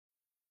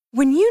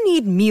When you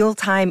need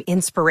mealtime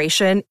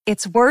inspiration,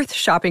 it's worth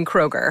shopping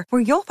Kroger,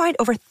 where you'll find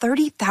over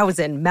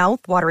 30,000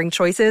 mouth-watering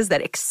choices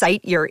that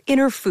excite your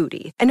inner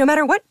foodie. And no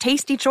matter what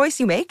tasty choice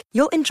you make,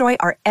 you'll enjoy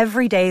our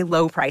everyday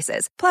low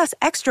prices, plus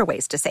extra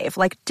ways to save,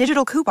 like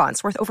digital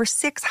coupons worth over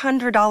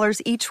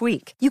 $600 each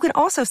week. You can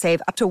also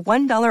save up to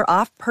 $1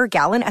 off per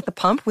gallon at the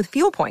pump with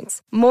fuel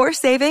points. More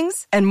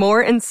savings and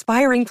more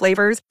inspiring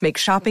flavors make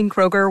shopping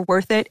Kroger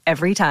worth it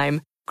every time.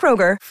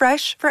 Kroger,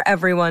 fresh for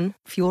everyone.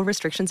 Fuel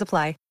restrictions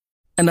apply.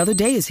 Another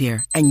day is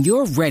here, and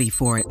you're ready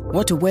for it.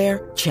 What to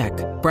wear? Check.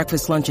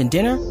 Breakfast, lunch, and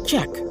dinner?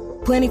 Check.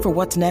 Planning for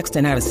what's next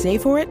and how to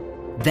save for it?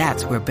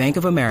 That's where Bank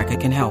of America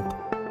can help.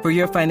 For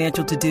your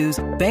financial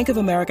to-dos, Bank of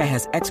America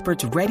has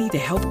experts ready to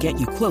help get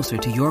you closer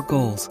to your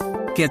goals.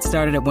 Get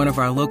started at one of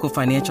our local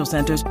financial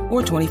centers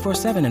or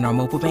 24/7 in our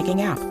mobile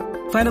banking app.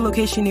 Find a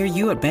location near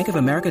you at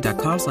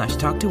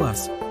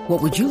bankofamerica.com/talktous.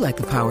 What would you like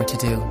the power to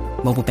do?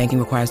 Mobile banking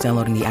requires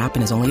downloading the app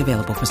and is only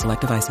available for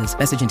select devices.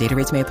 Message and data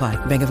rates may apply.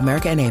 Bank of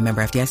America N.A.,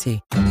 member FDIC.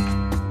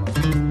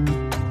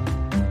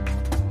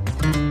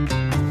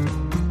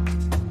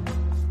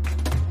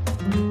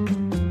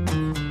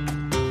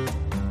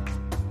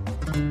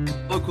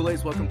 Hello,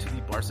 Culés. Welcome to the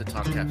Barca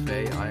Talk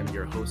Café. I am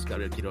your host,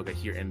 Gabriel Quiroga,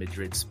 here in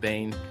Madrid,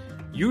 Spain.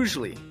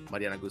 Usually,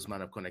 Mariana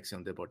Guzman of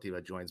Conexión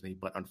Deportiva joins me,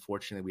 but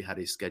unfortunately, we had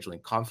a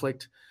scheduling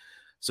conflict.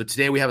 So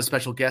today we have a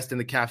special guest in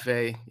the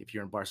cafe. If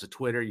you're on Barca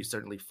Twitter, you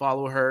certainly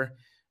follow her.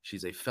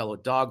 She's a fellow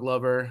dog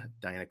lover.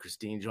 Diana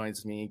Christine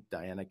joins me.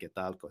 Diana, ¿qué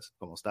tal?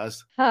 ¿Cómo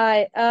estás?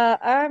 Hi,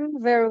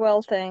 I'm very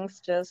well, thanks.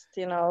 Just,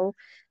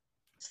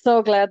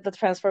 so glad the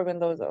transfer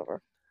window is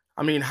over.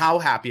 I mean, how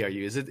happy are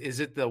you? Is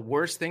it the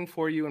worst thing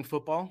for you in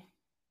football?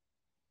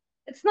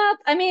 It's not,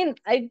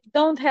 I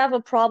don't have a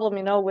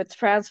problem, with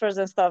transfers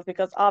and stuff,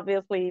 because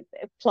obviously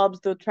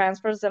clubs do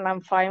transfers and I'm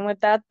fine with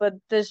that, but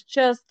there's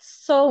just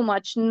so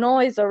much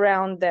noise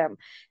around them.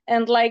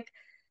 And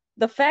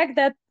the fact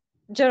that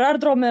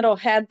Gerard Romero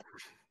had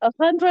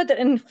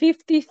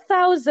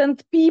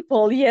 150,000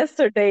 people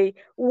yesterday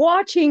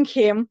watching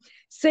him,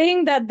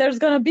 saying that there's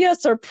going to be a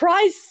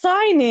surprise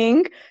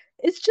signing,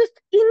 it's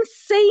just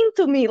insane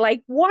to me.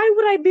 Why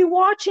would I be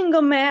watching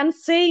a man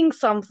saying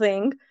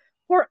something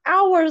for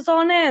hours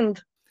on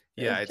end?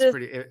 Yeah,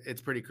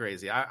 it's pretty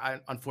crazy.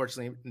 I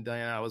unfortunately,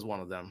 Diana, I was one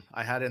of them.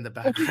 I had it in the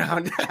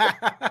background.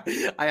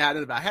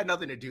 I had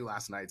nothing to do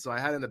last night, so I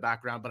had it in the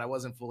background, but I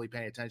wasn't fully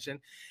paying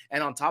attention.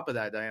 And on top of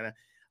that, Diana,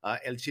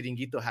 El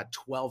Chiringuito had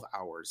 12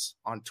 hours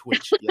on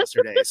Twitch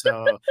yesterday.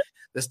 So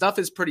the stuff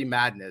is pretty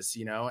madness,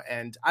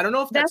 and I don't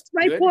know if that's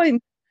my good.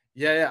 point.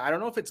 Yeah. I don't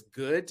know if it's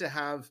good to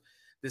have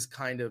this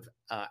kind of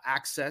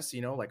access,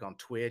 like on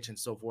Twitch and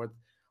so forth,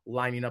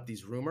 lining up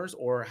these rumors,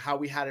 or how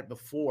we had it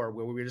before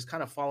where we were just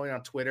kind of following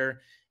on Twitter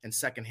and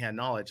secondhand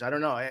knowledge. I don't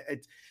know.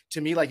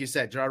 To me, like you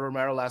said, Gerard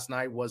Romero last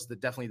night was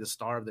definitely the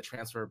star of the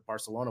transfer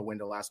Barcelona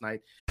window last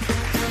night.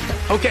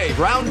 Okay,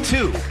 round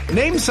two.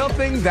 Name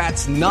something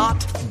that's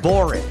not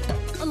boring.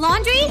 A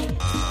laundry?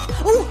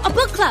 Ooh, a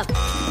book club.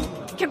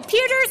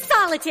 Computer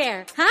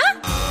solitaire, huh?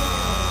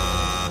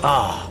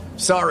 Ah,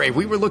 sorry,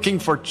 we were looking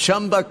for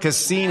Chumba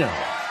Casino.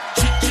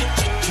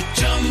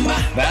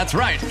 That's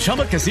right.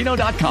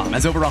 ChumbaCasino.com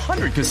has over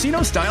 100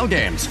 casino-style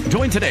games.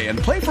 Join today and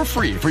play for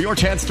free for your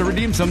chance to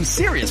redeem some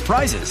serious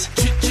prizes.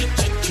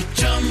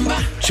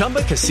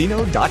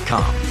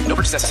 ChumbaCasino.com. No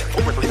purchase necessary.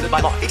 Void where prohibited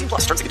by law.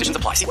 18+ terms and conditions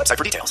apply. See website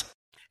for details.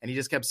 And he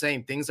just kept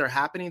saying, things are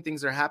happening,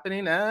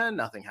 and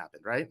nothing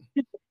happened, right?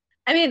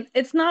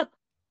 It's not,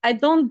 I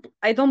don't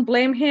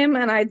blame him,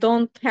 and I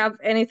don't have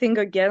anything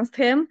against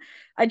him.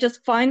 I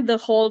just find the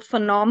whole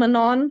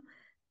phenomenon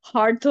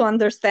hard to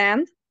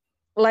understand.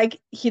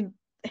 He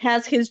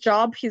has his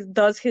job, he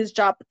does his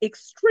job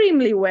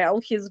extremely well.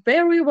 He's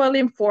very well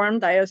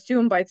informed, I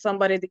assume, by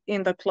somebody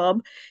in the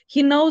club.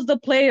 He knows the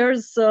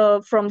players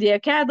from the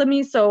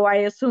academy, so I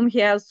assume he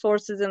has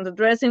sources in the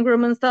dressing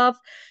room and stuff.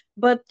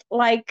 But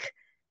I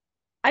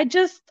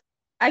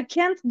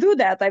can't do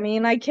that.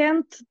 I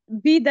can't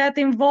be that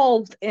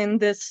involved in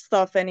this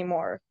stuff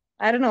anymore.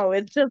 I don't know.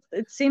 It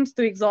seems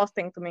too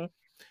exhausting to me.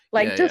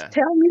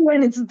 Tell me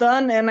when it's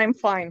done and I'm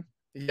fine.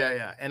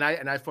 Yeah. And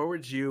I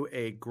forwarded you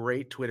a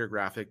great Twitter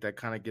graphic that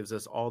kind of gives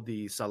us all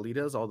the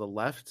salidas, all the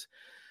left,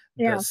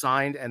 the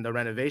signed, and the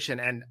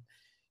renovation. And,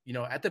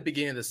 at the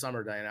beginning of the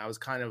summer, Diana, I was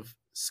kind of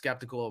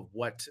skeptical of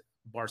what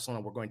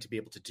Barcelona were going to be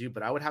able to do.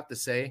 But I would have to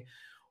say,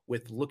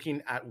 with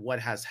looking at what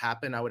has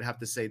happened, I would have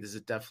to say this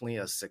is definitely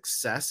a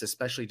success,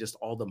 especially just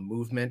all the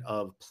movement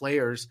of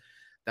players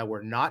that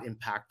were not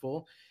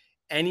impactful.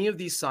 Any of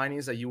these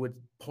signings that you would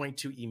point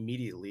to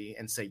immediately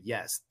and say,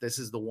 yes, this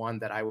is the one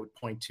that I would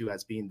point to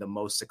as being the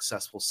most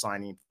successful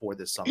signing for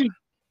this summer?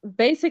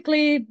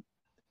 Basically,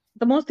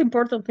 the most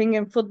important thing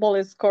in football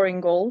is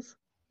scoring goals.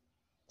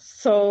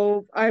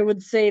 So I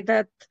would say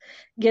that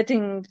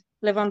getting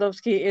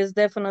Lewandowski is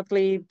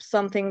definitely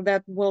something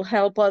that will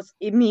help us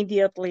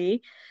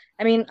immediately.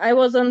 I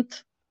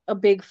wasn't a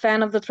big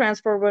fan of the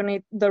transfer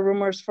when the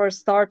rumors first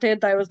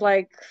started. I was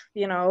like,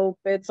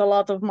 it's a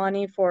lot of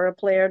money for a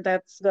player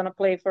that's going to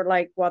play for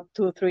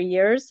 2-3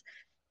 years.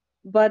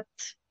 But,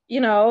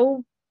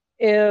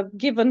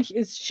 given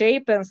his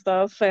shape and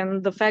stuff,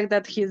 and the fact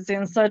that he's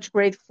in such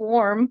great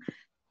form,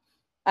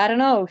 I don't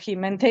know, he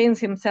maintains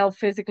himself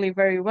physically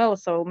very well,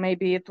 so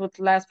maybe it would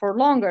last for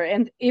longer.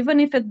 And even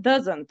if it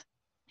doesn't,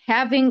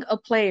 having a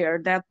player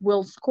that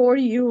will score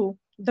you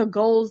the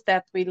goals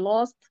that we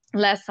lost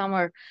last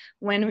summer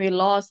when we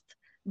lost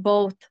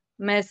both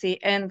Messi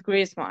and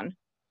Griezmann,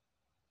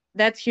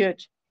 that's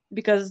huge,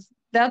 because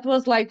that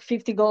was like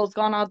 50 goals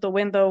gone out the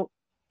window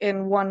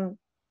in one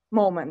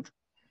moment.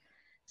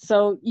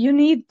 So you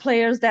need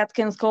players that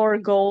can score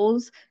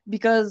goals,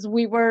 because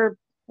we were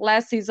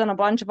last season, a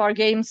bunch of our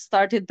games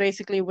started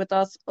basically with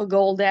us a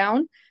goal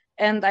down.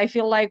 And I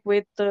feel like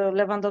with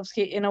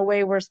Lewandowski, in a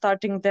way, we're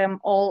starting them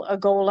all a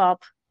goal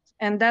up.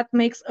 And that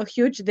makes a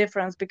huge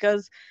difference,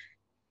 because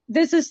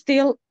this is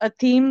still a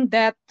team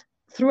that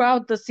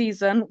throughout the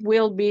season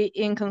will be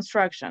in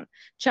construction.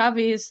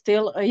 Xavi is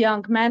still a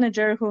young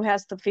manager who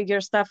has to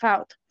figure stuff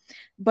out.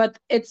 But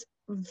it's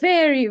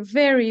very,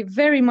 very,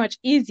 very much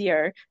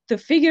easier to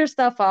figure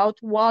stuff out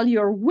while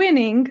you're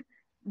winning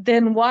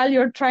than while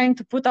you're trying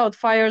to put out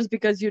fires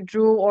because you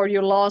drew or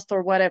you lost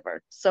or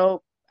whatever.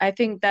 So I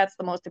think that's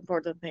the most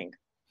important thing.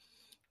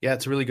 Yeah,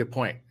 it's a really good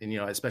point. And,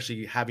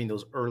 especially having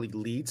those early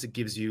leads, it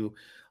gives you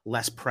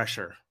less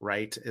pressure,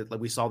 right? Like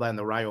we saw that in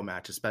the Rayo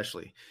match,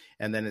 especially.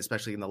 And then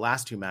especially in the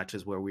last two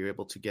matches where we were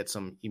able to get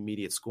some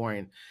immediate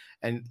scoring.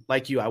 And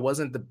like you, I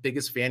wasn't the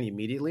biggest fan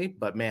immediately,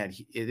 but man,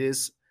 it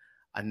is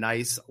a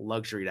nice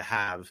luxury to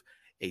have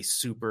a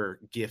super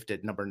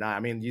gifted number 9. I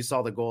mean, you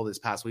saw the goal this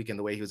past weekend,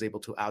 the way he was able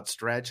to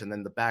outstretch and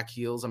then the back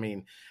heels. I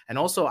mean, and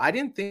also I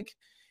didn't think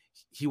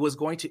he was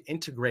going to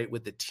integrate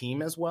with the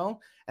team as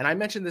well. And I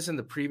mentioned this in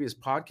the previous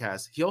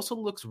podcast. He also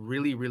looks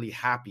really, really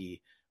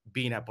happy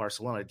being at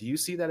Barcelona. Do you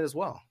see that as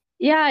well?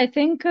 Yeah, I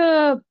think,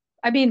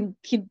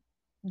 he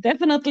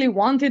definitely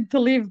wanted to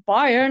leave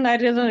Bayern. I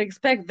didn't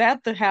expect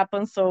that to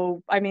happen.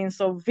 So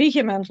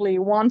vehemently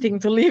wanting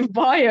to leave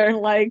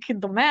Bayern, like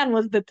the man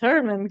was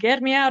determined,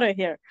 get me out of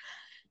here.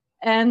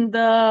 And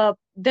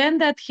then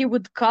that he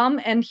would come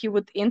and he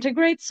would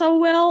integrate so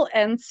well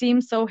and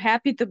seem so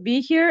happy to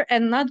be here,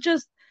 and not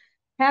just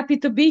happy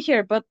to be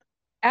here, but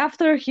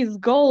after his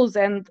goals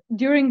and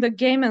during the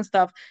game and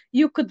stuff,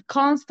 you could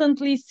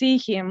constantly see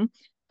him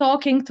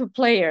talking to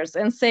players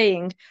and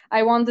saying,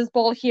 I want this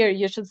ball here,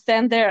 you should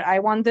stand there, I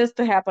want this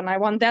to happen, I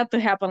want that to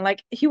happen.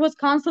 Like, he was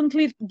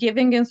constantly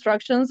giving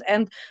instructions.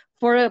 And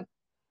for a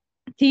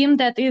team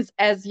that is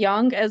as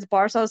young as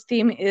Barca's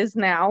team is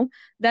now,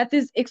 that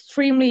is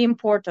extremely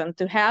important,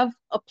 to have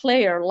a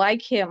player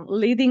like him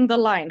leading the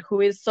line,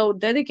 who is so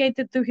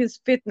dedicated to his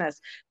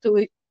fitness,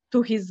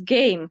 to his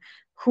game,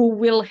 who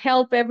will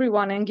help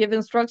everyone and give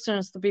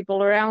instructions to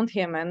people around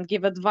him and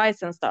give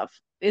advice and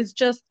stuff. It's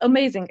just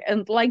amazing.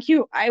 And like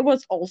you, I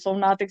was also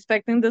not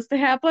expecting this to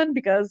happen,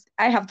 because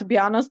I have to be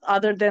honest,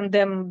 other than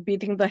them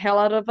beating the hell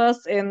out of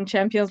us in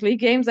Champions League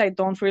games, I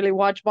don't really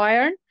watch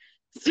Bayern.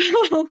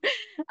 So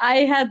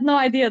I had no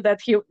idea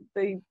that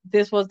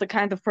this was the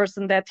kind of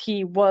person that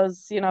he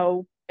was,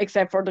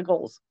 except for the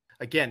goals.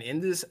 Again, in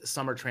this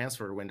summer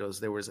transfer windows,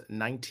 there was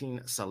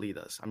 19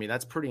 salidas. I mean,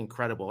 that's pretty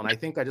incredible. And I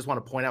think I just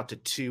want to point out to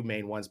two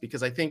main ones,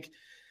 because I think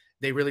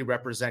they really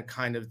represent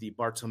kind of the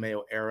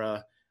Bartomeu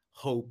era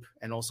hope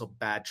and also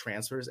bad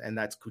transfers. And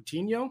that's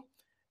Coutinho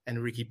and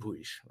Riqui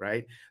Puig,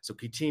 right? So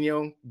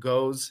Coutinho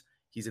goes,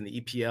 he's in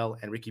the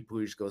EPL, and Riqui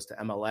Puig goes to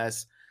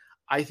MLS.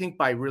 I think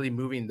by really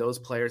moving those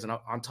players, and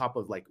on top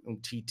of like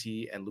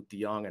Umtiti and Luke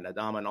de Jong and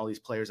Adama and all these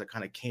players that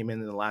kind of came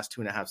in the last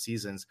 2.5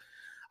 seasons,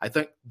 I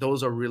think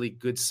those are really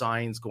good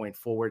signs going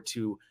forward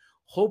to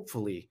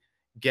hopefully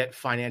get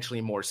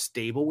financially more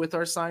stable with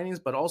our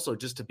signings, but also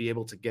just to be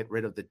able to get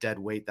rid of the dead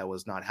weight that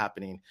was not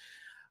happening.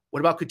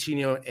 What about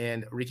Coutinho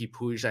and Riqui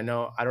Puig?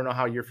 I don't know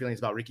how your feelings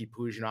about Riqui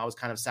Puig. I was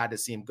kind of sad to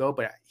see him go,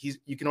 but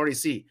you can already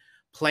see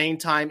playing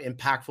time,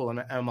 impactful in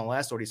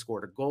MLS, already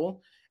scored a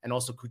goal, and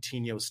also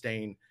Coutinho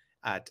staying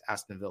at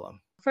Aston Villa.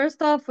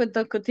 First off, with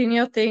the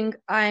Coutinho thing,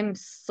 I'm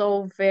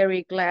so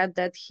very glad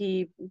that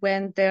he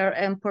went there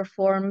and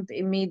performed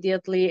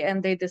immediately,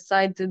 and they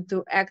decided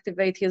to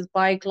activate his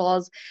buy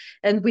clause,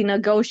 and we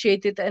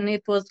negotiated, and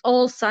it was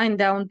all signed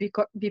down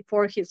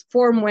before his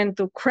form went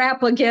to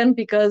crap again,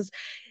 because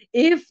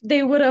if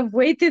they would have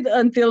waited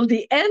until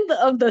the end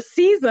of the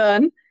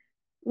season,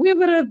 we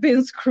would have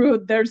been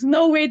screwed. There's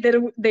no way that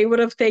they would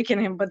have taken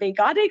him, but they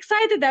got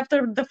excited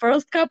after the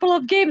first couple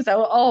of games.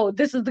 Oh,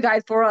 this is the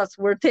guy for us.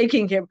 We're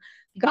taking him.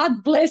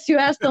 God bless you,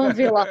 Aston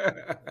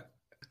Villa.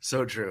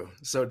 So true.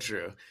 So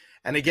true.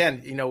 And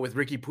again, with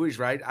Riqui Puig,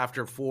 right,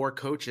 after four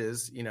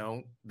managers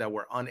that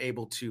were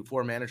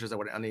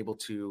unable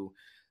to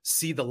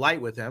see the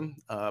light with him,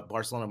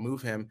 Barcelona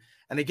move him.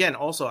 And again,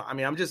 also,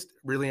 I'm just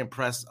really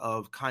impressed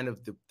of kind of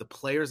the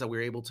players that we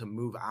were able to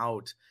move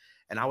out.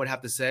 And I would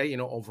have to say,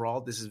 overall,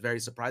 this is very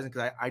surprising,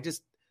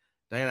 because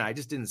Diana, I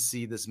just didn't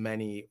see this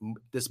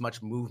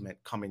much movement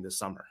coming this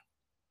summer.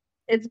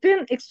 It's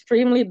been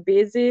extremely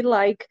busy,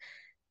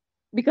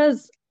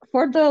 because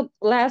for the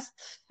last,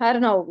 I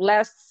don't know,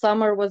 last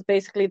summer was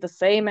basically the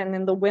same, and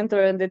in the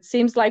winter, and it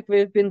seems like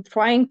we've been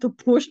trying to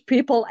push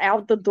people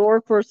out the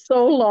door for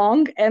so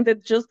long, and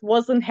it just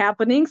wasn't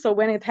happening. So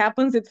when it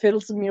happens, it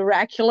feels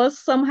miraculous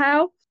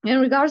somehow. In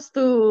regards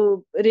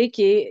to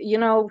Ricky,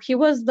 he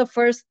was the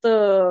first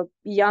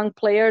young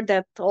player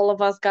that all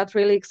of us got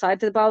really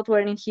excited about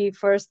when he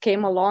first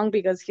came along,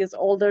 because he's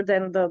older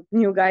than the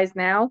new guys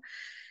now.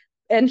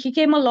 And he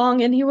came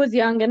along and he was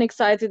young and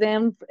exciting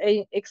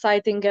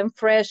and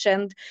fresh,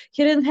 and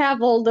he didn't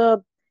have all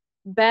the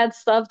bad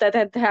stuff that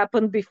had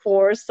happened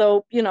before.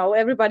 So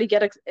everybody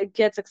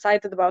gets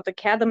excited about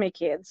academy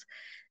kids,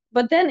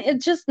 but then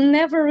it just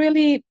never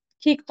really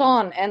kicked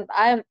on, and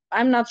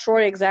I'm not sure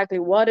exactly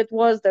what it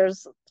was.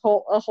 There's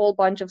a whole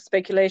bunch of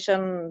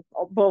speculation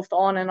both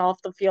on and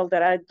off the field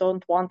that I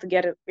don't want to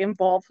get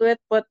involved with.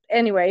 But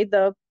anyway,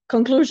 the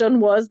conclusion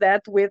was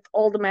that with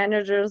all the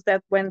managers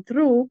that went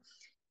through,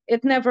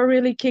 it never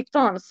really kicked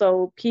on.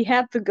 So he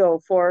had to go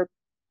for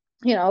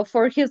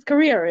his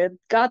career. It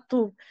got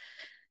to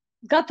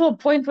a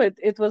point where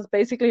it was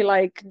basically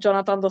like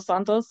Jonathan Dos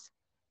Santos.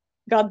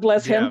 God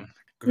bless him.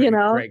 Great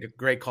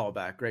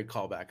callback. Great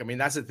callback. I mean,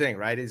 that's the thing,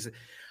 right? Is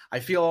I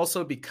feel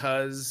also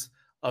because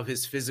of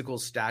his physical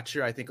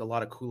stature, I think a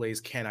lot of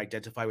Kool-Aids can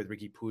identify with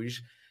Riqui Puig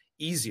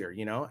easier,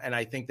 and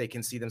I think they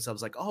can see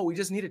themselves like, oh, we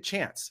just need a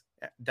chance,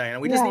 Diana.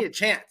 We just need a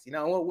chance,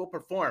 we'll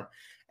perform.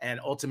 And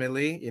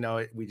ultimately,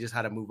 we just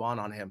had to move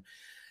on him.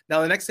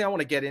 Now, the next thing I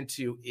want to get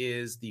into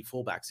is the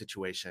fullback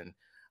situation.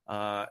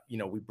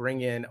 We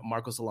bring in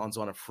Marcos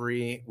Alonso on a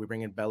free. We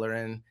bring in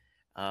Bellerin.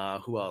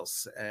 Who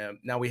else?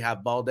 Now we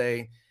have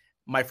Balde.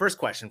 My first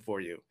question for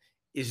you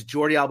is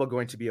Jordi Alba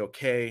going to be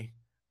okay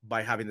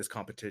by having this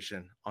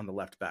competition on the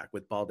left back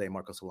with Balde and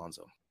Marcos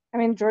Alonso? I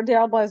mean, Jordi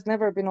Alba has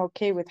never been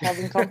okay with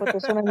having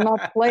competition and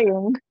not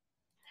playing.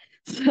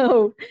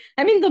 So,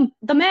 I mean,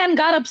 the man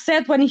got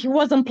upset when he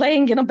wasn't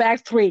playing in a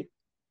back three.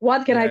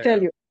 What can I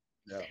tell you?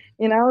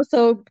 Yeah.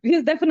 So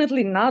he's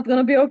definitely not going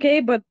to be okay,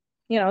 but,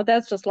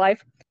 that's just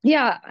life.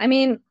 Yeah, I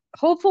mean,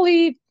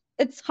 hopefully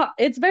it's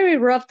very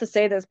rough to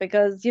say this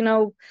because,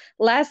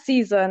 last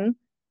season,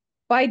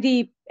 by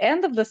the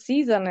end of the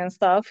season and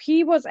stuff,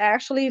 he was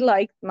actually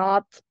like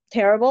not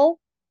terrible,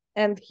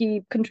 and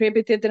he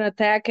contributed in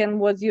attack and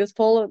was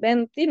useful.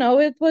 And,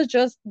 it was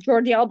just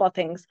Jordi Alba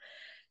things.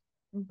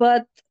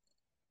 But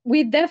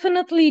we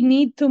definitely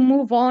need to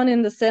move on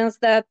in the sense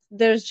that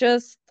there's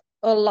just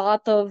a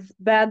lot of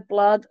bad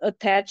blood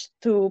attached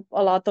to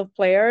a lot of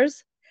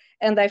players.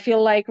 And I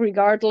feel like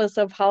regardless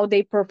of how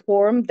they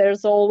perform,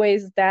 there's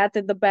always that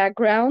in the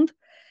background.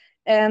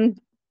 And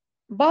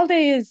Balde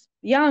is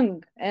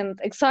young and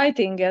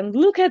exciting, and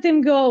look at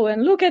him go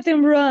and look at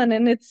him run.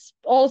 And it's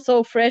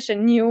also fresh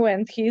and new,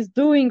 and he's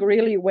doing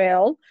really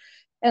well.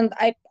 And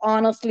I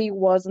honestly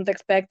wasn't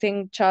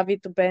expecting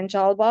Xavi to bench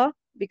Alba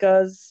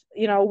because,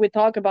 we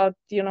talk about,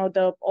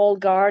 the old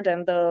guard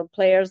and the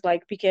players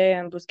like Piqué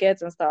and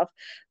Busquets and stuff,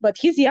 but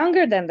he's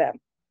younger than them.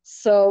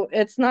 So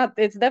it's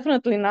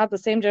definitely not the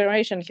same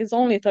generation. He's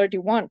only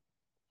 31.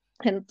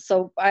 And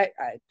so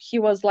he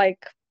was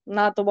like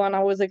not the one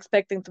I was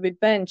expecting to be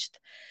benched.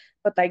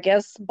 But I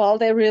guess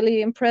Balde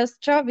really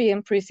impressed Xavi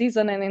in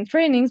preseason and in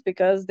trainings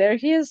because there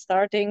he is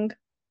starting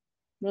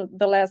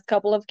the last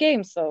couple of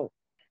games. So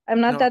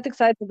I'm not that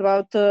excited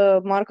about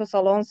Marcos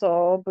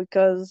Alonso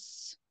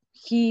because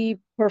he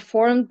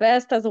performed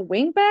best as a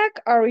wing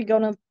back. Are we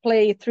going to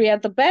play three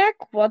at the back?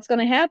 What's going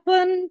to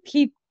happen?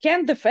 He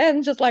can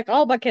defend just like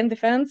Alba can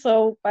defend.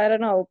 So I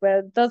don't know, but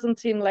it doesn't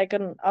seem like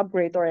an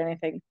upgrade or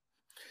anything.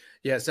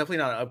 Yeah, it's definitely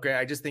not an upgrade.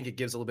 I just think it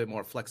gives a little bit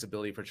more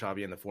flexibility for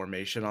Xavi in the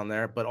formation on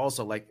there. But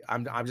also, like,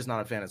 I'm just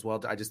not a fan as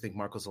well. I just think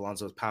Marcos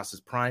Alonso is past his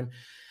prime.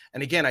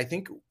 And again, I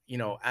think,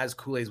 as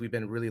Kool-Aids, we've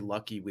been really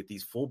lucky with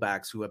these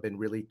fullbacks who have been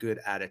really good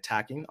at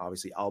attacking.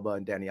 Obviously, Alba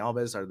and Dani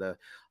Alves are the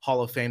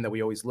Hall of Fame that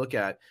we always look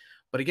at.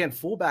 But again,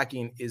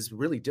 fullbacking is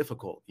really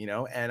difficult,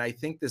 and I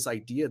think this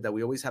idea that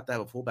we always have to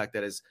have a fullback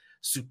that is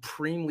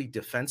supremely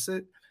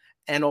defensive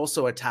and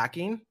also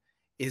attacking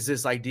is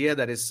this idea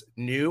that is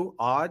new,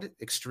 odd,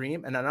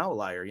 extreme, and an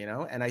outlier,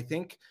 and I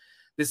think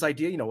this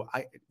idea,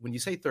 when you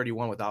say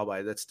 31 with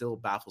Alba, that still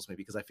baffles me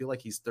because I feel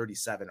like he's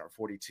 37 or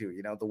 42,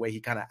 the way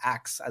he kind of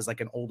acts as like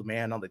an old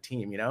man on the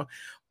team,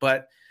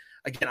 but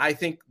again, I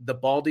think the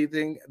Balde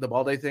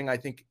thing, I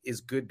think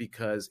is good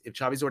because if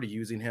Xavi's already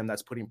using him,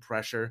 that's putting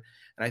pressure.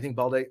 And I think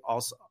Balde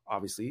also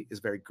obviously is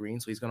very green.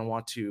 So he's going to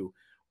want to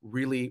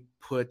really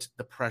put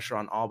the pressure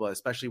on Alba,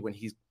 especially when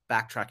he's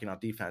backtracking on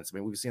defense. I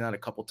mean, we've seen that a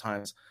couple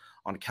times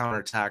on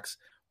counterattacks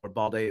where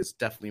Balde is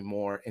definitely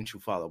more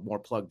enchufado, more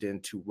plugged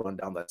in to run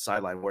down that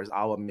sideline, whereas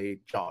Alba may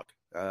jog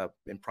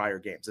in prior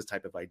games, this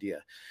type of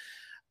idea.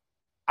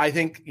 I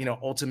think,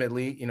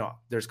 ultimately,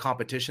 there's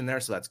competition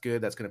there. So that's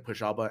good. That's going to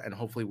push Alba. And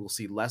hopefully we'll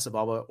see less of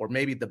Alba or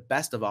maybe the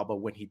best of Alba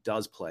when he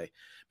does play.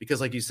 Because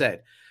like you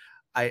said,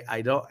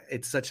 I don't,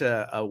 it's such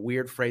a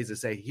weird phrase to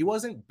say he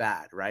wasn't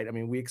bad, right? I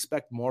mean, we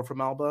expect more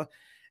from Alba.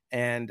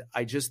 And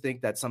I just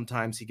think that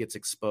sometimes he gets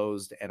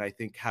exposed. And I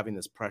think having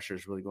this pressure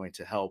is really going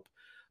to help.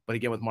 But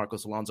again, with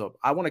Marcos Alonso,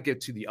 I want to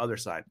get to the other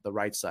side, the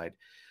right side,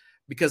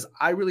 because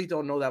I really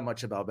don't know that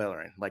much about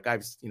Bellerin. Like I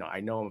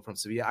know him from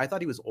Sevilla. I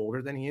thought he was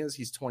older than he is.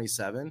 He's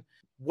 27.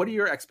 What are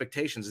your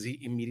expectations? Does he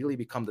immediately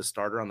become the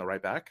starter on the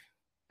right back?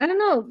 I don't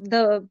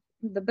know.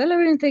 The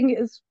Bellerin thing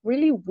is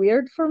really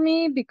weird for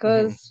me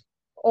because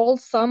all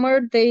summer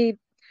the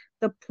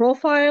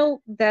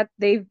profile that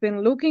they've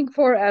been looking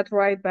for at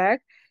right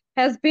back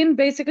has been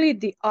basically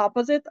the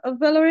opposite of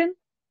Bellerin.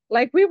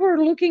 Like we were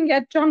looking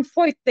at John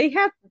Foyt. They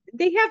have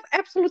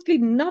absolutely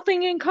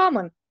nothing in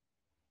common.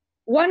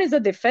 One is a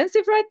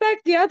defensive right back,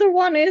 the other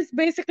one is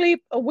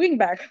basically a wing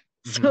back.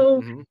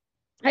 So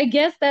I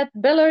guess that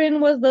Bellerin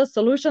was the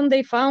solution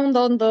they found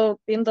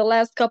in the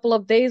last couple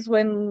of days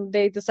when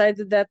they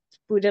decided that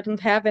we didn't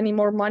have any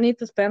more money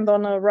to spend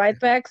on a right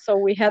back, so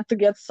we had to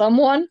get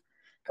someone,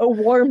 a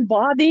warm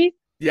body.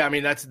 Yeah, I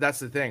mean that's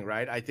the thing,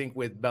 right? I think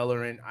with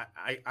Bellerin,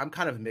 I'm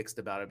kind of mixed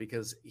about it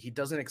because he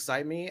doesn't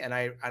excite me, and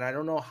I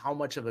don't know how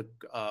much of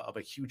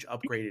a huge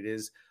upgrade it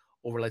is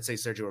over, let's say,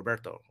 Sergio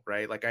Roberto,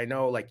 right? Like I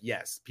know, like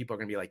yes, people are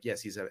gonna be like, yes,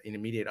 he's an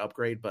immediate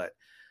upgrade, but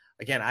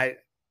again,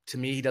 to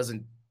me, he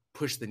doesn't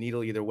push the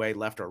needle either way,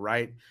 left or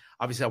right.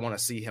 Obviously, I want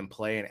to see him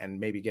play and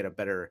maybe get a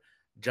better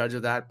judge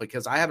of that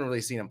because I haven't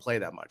really seen him play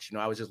that much.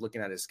 I was just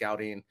looking at his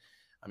scouting.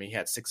 I mean, he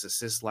had 6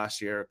 assists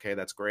last year. Okay,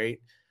 that's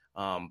great.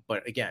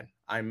 But again,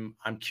 I'm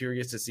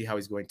curious to see how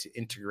he's going to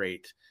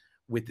integrate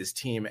with this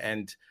team.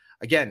 And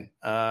again,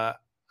 I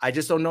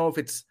just don't know if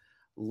it's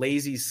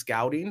lazy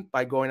scouting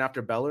by going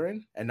after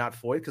Bellerin and not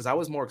Foyt, because I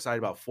was more excited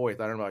about Foyt.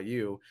 I don't know about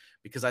you,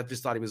 because I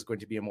just thought he was going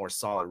to be a more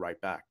solid right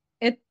back.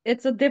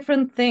 It's a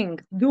different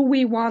thing. Do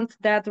we want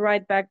that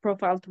right back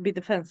profile to be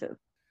defensive?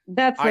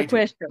 That's the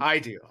question. I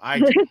do.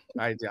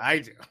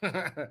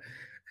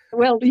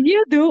 Well,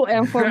 you do,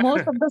 and for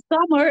most of the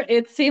summer,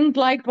 it seemed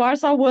like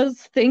Barca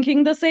was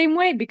thinking the same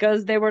way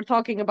because they were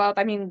talking about,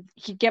 I mean,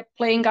 he kept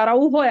playing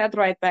Araujo at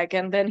right back,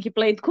 and then he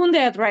played Kunde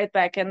at right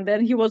back, and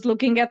then he was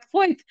looking at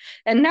Foyt,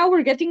 and now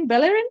we're getting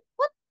Bellerin?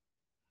 What?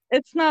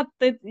 It's not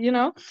that,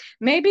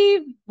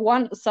 maybe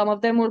some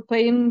of them will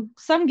play in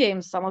some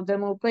games, some of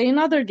them will play in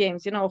other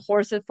games,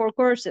 horses for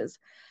courses.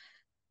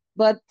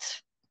 But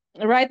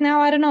right now,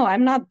 I don't know.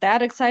 I'm not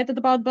that excited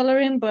about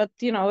Bellerin, but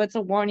it's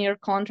a 1-year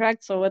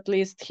contract, so at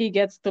least he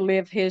gets to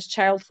live his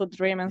childhood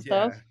dream and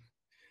stuff.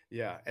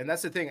 Yeah, and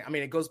that's the thing. I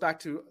mean, it goes back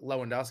to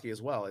Lewandowski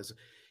as well. Is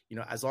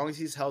as long as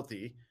he's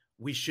healthy,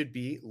 we should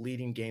be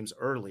leading games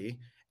early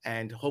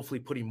and hopefully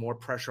putting more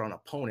pressure on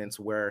opponents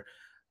where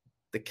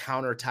the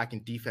counter-attacking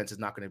defense is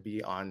not going to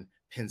be on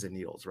pins and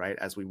needles, right?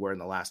 As we were in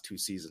the last 2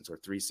 seasons or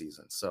 3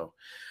 seasons. So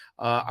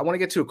I want to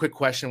get to a quick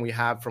question we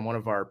have from one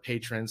of our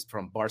patrons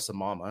from Barca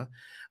Mama.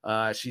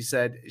 She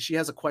said she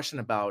has a question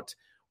about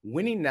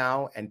winning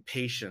now and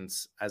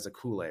patience as a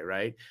Kool-Aid,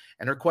 right?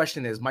 And her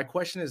question is, my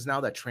question is,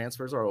 now that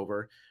transfers are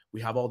over,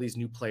 we have all these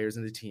new players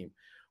in the team.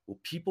 Will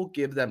people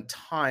give them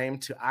time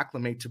to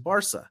acclimate to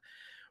Barca?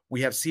 We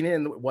have seen it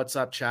in the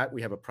WhatsApp chat.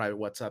 We have a private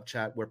WhatsApp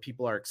chat where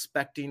people are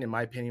expecting, in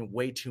my opinion,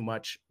 way too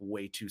much,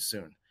 way too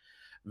soon.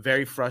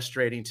 Very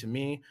frustrating to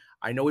me.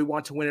 I know we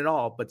want to win it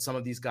all, but some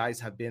of these guys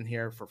have been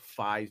here for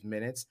 5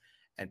 minutes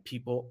and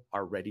people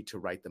are ready to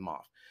write them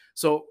off.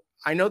 So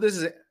I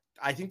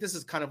think this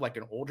is kind of like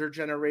an older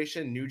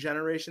generation, new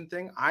generation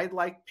thing. I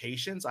like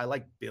patience. I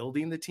like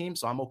building the team.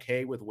 So I'm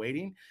okay with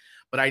waiting.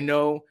 But I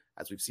know,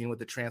 as we've seen with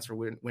the transfer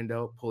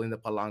window, pulling the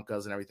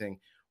palancas and everything,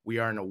 we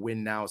are in a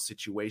win now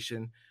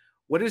situation.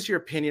 What is your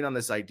opinion on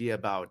this idea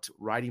about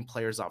writing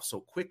players off so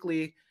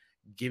quickly,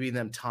 giving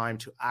them time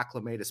to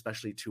acclimate,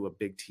 especially to a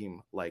big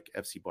team like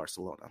FC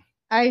Barcelona?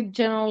 I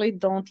generally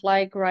don't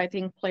like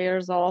writing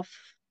players off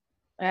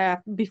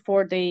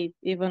before they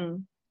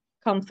even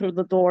come through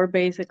the door,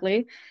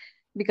 basically,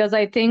 because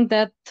I think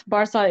that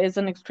Barca is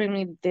an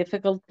extremely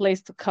difficult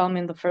place to come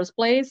in the first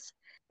place.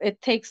 It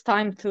takes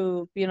time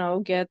to,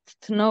 get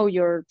to know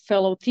your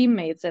fellow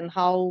teammates and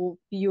how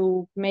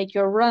you make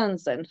your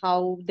runs and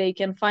how they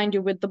can find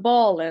you with the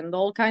ball and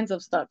all kinds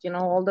of stuff,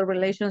 all the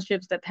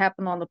relationships that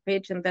happen on the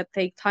pitch and that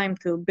take time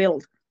to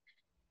build.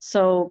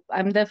 So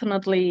I'm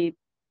definitely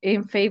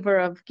in favor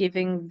of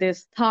giving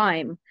this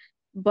time.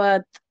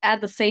 But at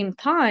the same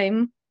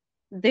time,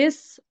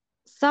 this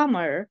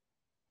summer,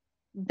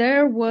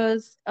 there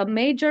was a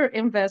major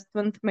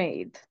investment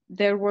made.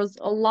 There was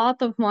a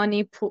lot of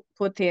money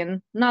put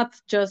in, not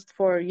just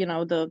for,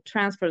 the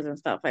transfers and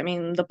stuff. I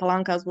mean, the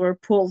palancas were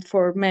pulled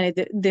for many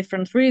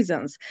different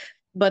reasons.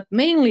 But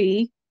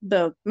mainly,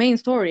 the main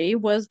story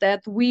was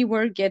that we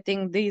were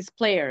getting these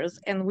players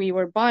and we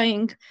were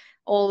buying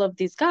all of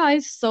these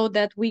guys so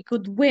that we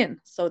could win,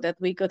 so that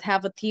we could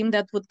have a team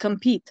that would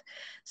compete,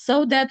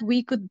 so that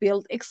we could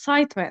build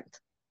excitement,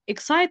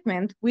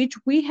 which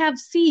we have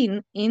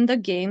seen in the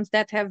games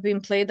that have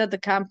been played at the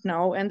Camp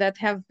Nou and that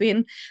have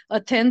been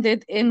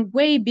attended in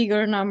way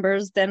bigger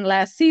numbers than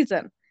last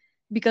season,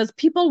 because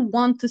people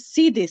want to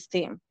see this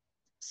team.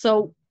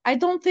 So I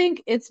don't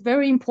think it's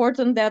very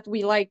important that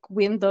we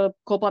win the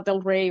Copa del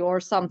Rey or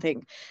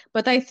something,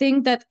 but I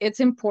think that it's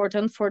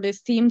important for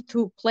this team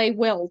to play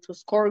well, to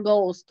score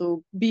goals,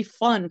 to be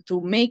fun,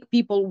 to make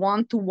people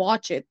want to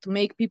watch it, to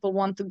make people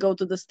want to go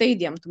to the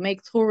stadium, to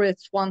make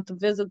tourists want to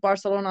visit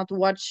Barcelona to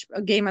watch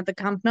a game at the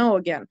Camp Nou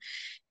again.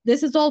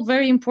 This is all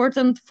very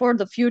important for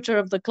the future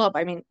of the club.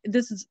 I mean,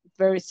 this is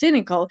very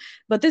cynical,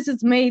 but this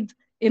is made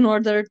in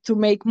order to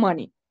make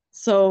money.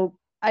 So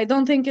I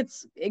don't think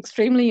it's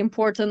extremely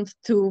important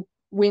to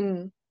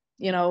win,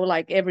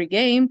 every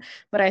game,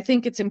 but I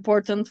think it's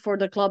important for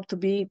the club to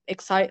be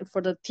excited,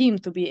 for the team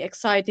to be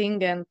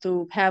exciting and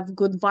to have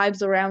good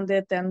vibes around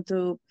it and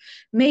to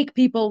make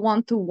people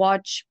want to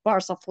watch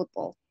Barca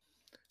football.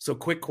 So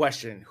quick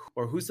question,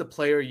 or who's the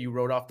player you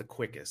wrote off the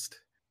quickest?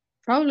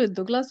 Probably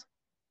Douglas.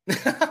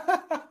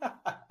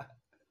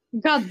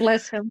 God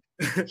bless him.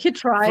 He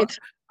tried.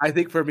 I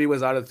think for me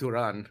was Arda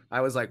Turan. I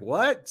was like,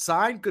 what?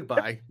 Sign?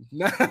 Goodbye.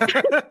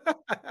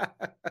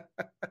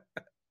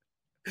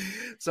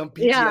 Some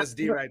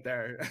PTSD right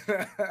there.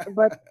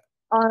 But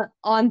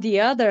on the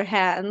other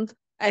hand,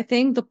 I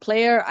think the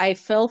player I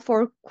fell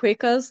for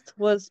quickest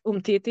was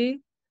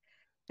Umtiti.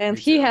 And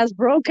he has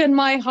broken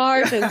my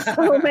heart in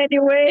so many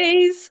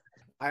ways.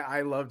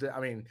 I loved it. I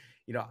mean,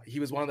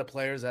 he was one of the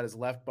players that has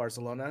left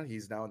Barcelona.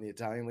 He's now in the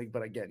Italian league.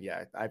 But again,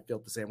 yeah, I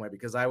felt the same way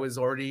because I was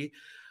already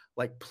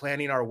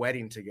planning our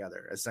wedding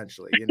together,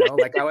 essentially,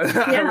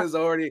 I was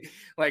already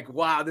like,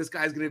 wow, this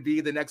guy's going to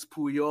be the next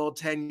Puyol,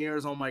 10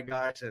 years. Oh my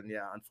gosh. And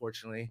yeah,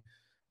 unfortunately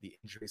the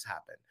injuries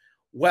happen.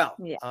 Well,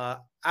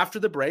 after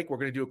the break, we're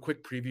going to do a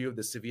quick preview of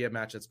the Sevilla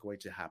match that's going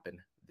to happen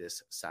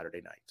this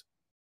Saturday night.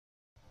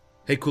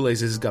 Hey,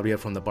 Kool-Aids, this is Gabriel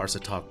from the Barca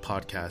Talk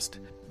podcast.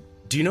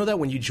 Do you know that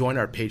when you join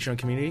our Patreon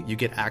community, you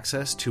get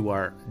access to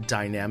our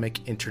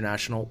dynamic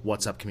international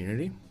WhatsApp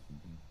community?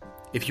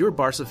 If you're a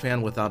Barca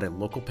fan without a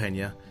local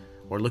peña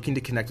or looking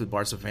to connect with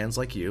Barca fans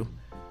like you,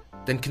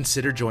 then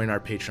consider joining our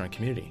Patreon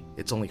community.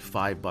 It's only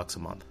 $5 a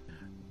month.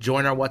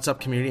 Join our WhatsApp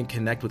community and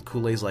connect with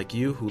Kool-Aids like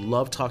you who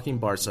love talking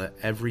Barca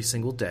every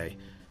single day,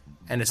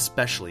 and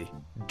especially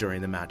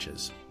during the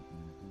matches.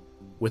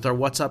 With our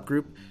WhatsApp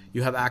group,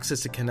 you have access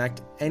to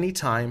connect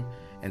anytime,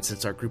 and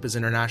since our group is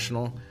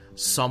international,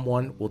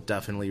 someone will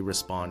definitely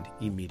respond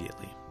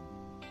immediately.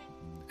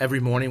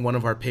 Every morning, one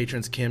of our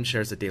patrons, Kim,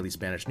 shares the daily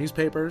Spanish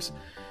newspapers.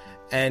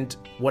 And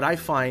what I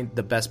find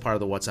the best part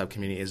of the WhatsApp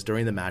community is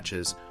during the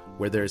matches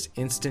where there's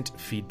instant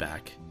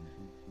feedback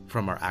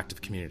from our active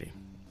community.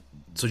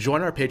 So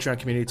join our Patreon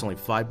community. It's only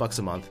 $5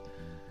 a month.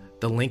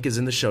 The link is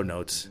in the show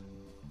notes.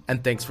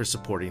 And thanks for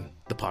supporting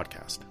the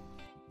podcast.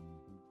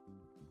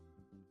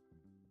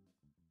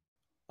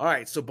 All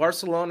right, so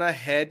Barcelona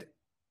head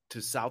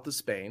to south of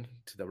Spain,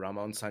 to the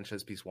Ramon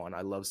Sanchez Pizjuan.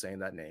 I love saying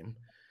that name.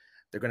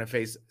 They're going to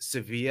face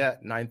Sevilla,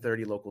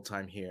 9:30 local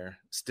time here.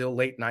 Still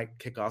late night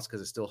kickoffs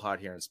because it's still hot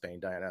here in Spain,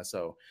 Diana.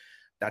 So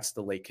that's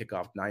the late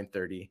kickoff,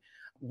 9:30.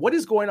 What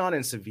is going on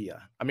in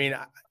Sevilla? I mean,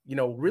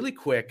 really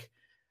quick,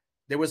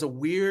 there was a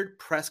weird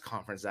press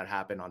conference that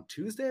happened on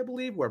Tuesday, I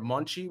believe, where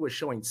Monchi was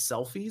showing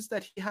selfies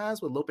that he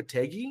has with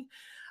Lopetegui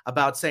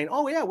about saying,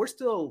 oh, yeah, we're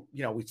still,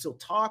 we still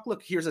talk.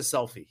 Look, here's a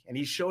selfie. And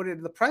he showed it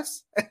in the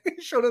press.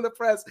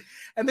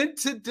 And then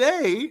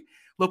today,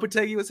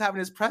 Lopetegui was having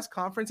his press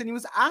conference and he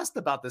was asked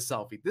about the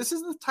selfie. This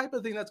is the type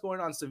of thing that's going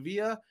on in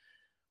Sevilla.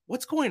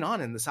 What's going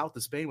on in the south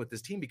of Spain with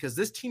this team? Because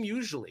this team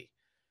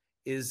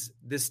this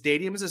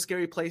stadium is a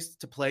scary place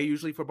to play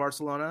usually for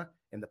Barcelona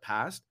in the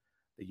past.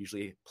 They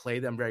usually play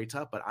them very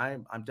tough, but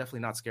I'm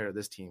definitely not scared of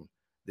this team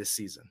this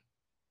season.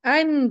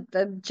 I'm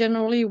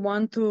generally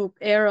want to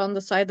err on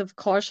the side of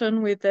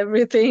caution with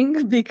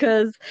everything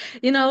because,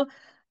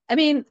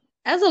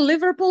 as a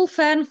Liverpool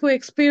fan who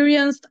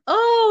experienced,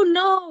 oh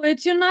no,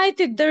 it's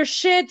United, they're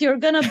shit, you're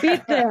gonna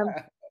beat them.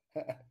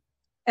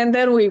 And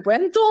then we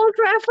went to Old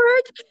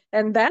Trafford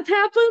and that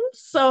happened.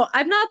 So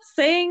I'm not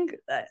saying,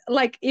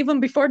 even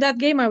before that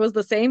game, I was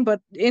the same, but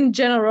in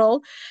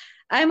general,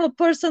 I'm a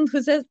person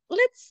who says,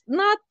 let's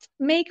not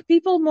make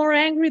people more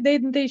angry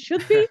than they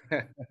should be.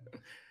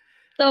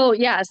 So,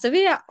 yeah,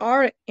 Sevilla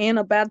are in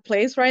a bad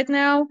place right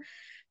now,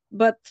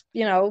 but,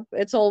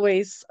 it's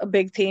always a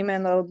big team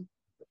and,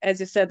 as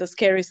you said, a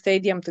scary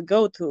stadium to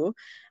go to.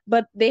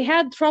 But they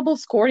had trouble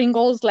scoring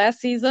goals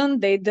last season.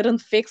 They didn't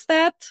fix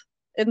that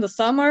in the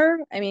summer.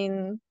 I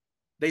mean,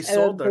 they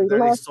sold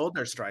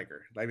their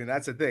striker. I mean,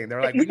 that's the thing.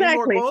 They're like, exactly. We need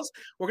more goals.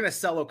 We're going to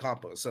sell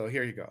Ocampo. So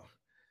here you go.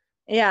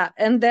 Yeah,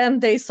 and then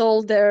they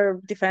sold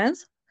their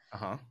defense.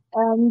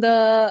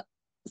 And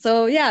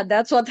so, yeah,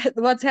 that's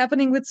what's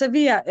happening with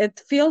Sevilla.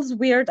 It feels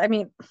weird. I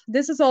mean,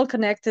 this is all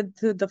connected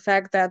to the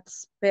fact that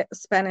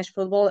Spanish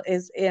football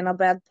is in a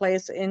bad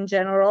place in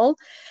general,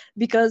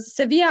 because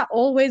Sevilla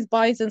always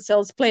buys and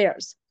sells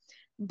players.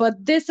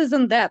 But this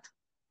isn't that.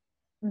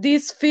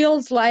 This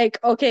feels like,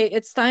 okay,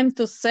 it's time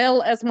to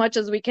sell as much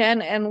as we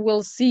can, and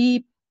we'll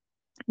see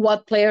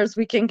what players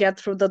we can get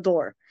through the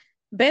door.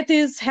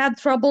 Betis had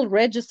trouble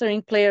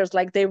registering players,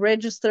 like they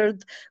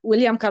registered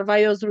William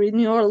Carvalho's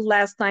renewal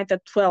last night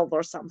at 12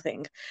 or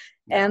something.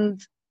 Yeah.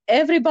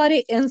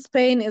 everybody in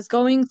Spain is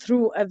going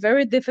through a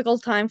very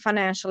difficult time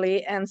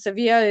financially, and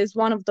Sevilla is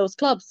one of those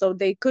clubs, so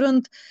they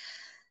couldn't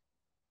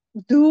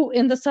do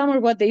in the summer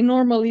what they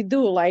normally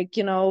do, like,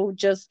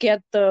 just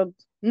get the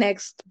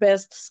next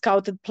best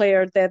scouted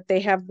player that they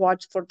have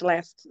watched for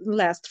the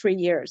last 3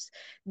 years.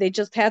 They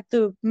just had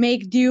to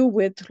make do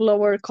with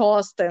lower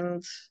cost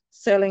and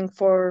selling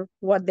for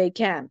what they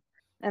can.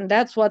 And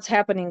that's what's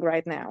happening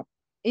right now.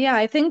 Yeah,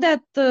 I think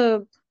that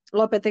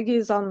Lopetegui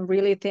is on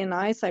really thin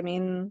ice. I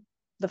mean,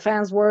 the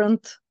fans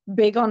weren't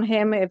big on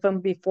him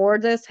even before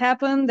this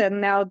happened, and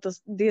now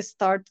this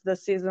start of the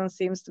season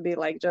seems to be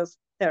like just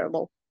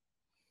terrible.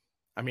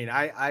 I mean,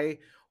 I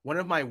one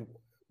of my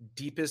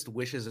deepest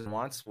wishes and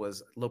wants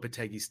was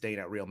Lopetegui staying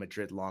at Real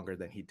Madrid longer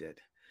than he did,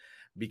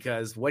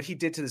 because what he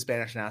did to the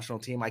Spanish national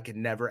team, I could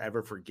never,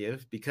 ever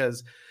forgive.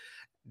 Because,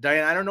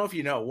 Diane, I don't know if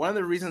you know, one of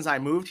the reasons I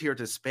moved here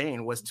to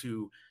Spain was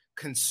to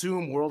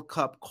consume World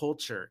Cup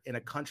culture in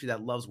a country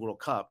that loves World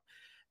Cup.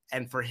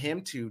 And for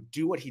him to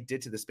do what he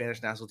did to the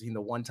Spanish national team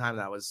the one time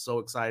that I was so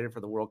excited for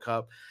the World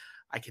Cup,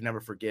 I can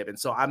never forgive. And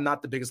so I'm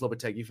not the biggest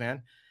Lopetegui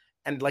fan.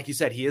 And like you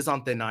said, he is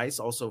on thin ice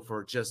also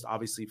for just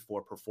obviously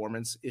for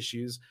performance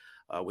issues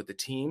with the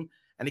team.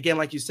 And again,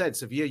 like you said,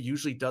 Sevilla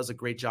usually does a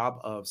great job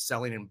of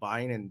selling and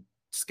buying and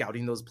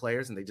scouting those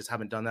players, and they just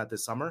haven't done that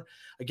this summer.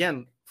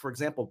 Again, for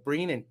example,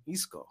 bringing in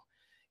Isco.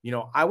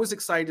 I was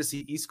excited to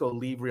see Isco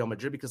leave Real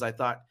Madrid because I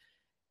thought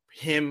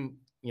him,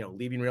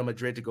 leaving Real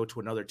Madrid to go to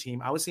another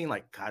team, I was seeing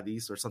like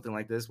Cadiz or something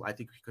like this. I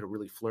think he could have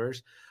really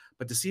flourished.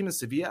 But to see him in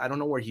Sevilla, I don't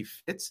know where he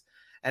fits.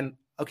 And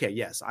okay,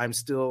 yes, I'm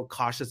still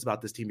cautious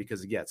about this team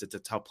because, yes, it's a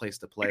tough place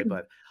to play,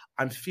 but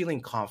I'm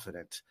feeling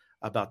confident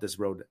about this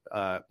road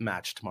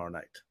match tomorrow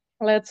night.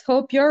 Let's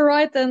hope you're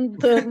right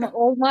and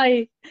all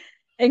my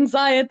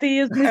anxiety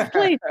is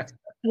misplaced,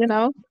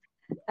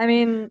 I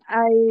mean,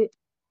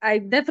 I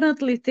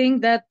definitely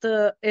think that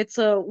it's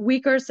a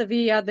weaker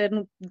Sevilla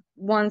than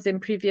ones in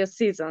previous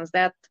seasons.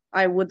 That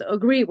I would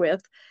agree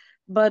with,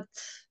 but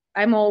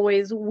I'm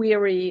always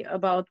weary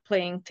about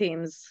playing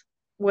teams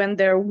when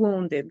they're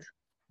wounded.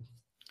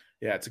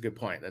 Yeah, it's a good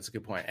point. That's a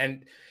good point.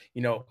 And,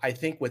 I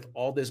think with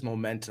all this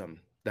momentum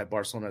that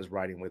Barcelona is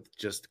riding with,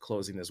 just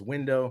closing this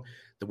window,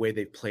 the way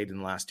they've played in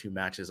the last two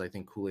matches, I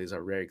think Culés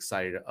are very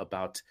excited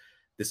about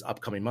this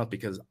upcoming month,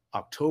 because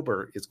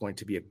October is going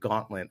to be a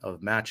gauntlet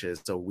of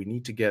matches. So we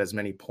need to get as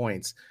many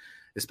points,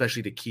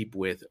 especially to keep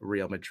with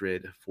Real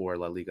Madrid for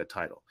La Liga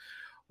title.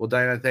 Well,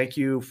 Diana, thank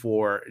you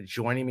for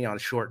joining me on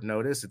short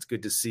notice. It's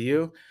good to see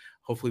you.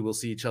 Hopefully we'll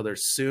see each other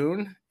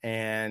soon,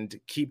 and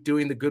keep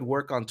doing the good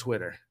work on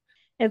Twitter.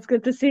 It's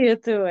good to see you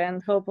too,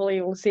 and hopefully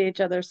we'll see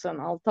each other soon.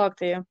 I'll talk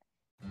to you.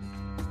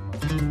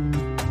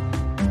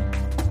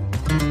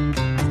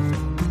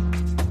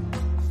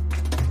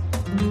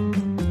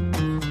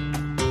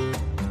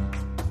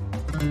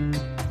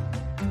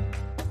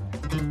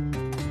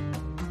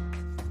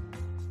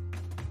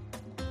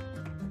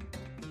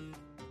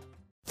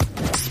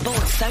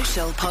 Sports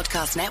Social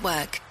Podcast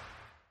Network.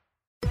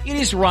 It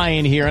is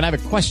Ryan here, and I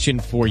have a question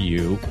for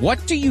you.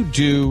 What do you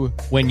do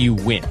when you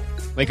win?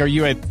 Like, are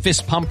you a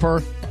fist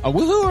pumper, a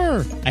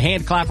woohooer, a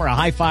hand clapper, a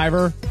high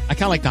fiver? I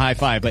kind of like the high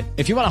five, but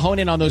if you want to hone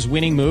in on those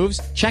winning moves,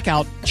 check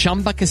out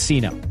Chumba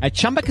Casino. At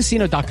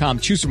ChumbaCasino.com,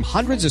 choose from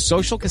hundreds of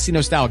social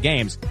casino style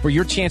games for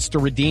your chance to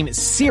redeem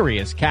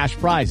serious cash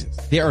prizes.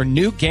 There are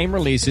new game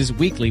releases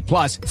weekly,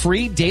 plus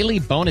free daily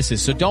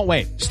bonuses. So don't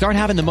wait. Start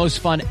having the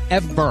most fun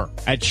ever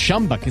at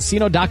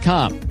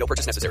ChumbaCasino.com. No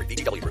purchase necessary.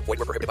 VGW Group. Void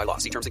where prohibited by law.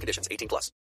 See terms and conditions. 18+.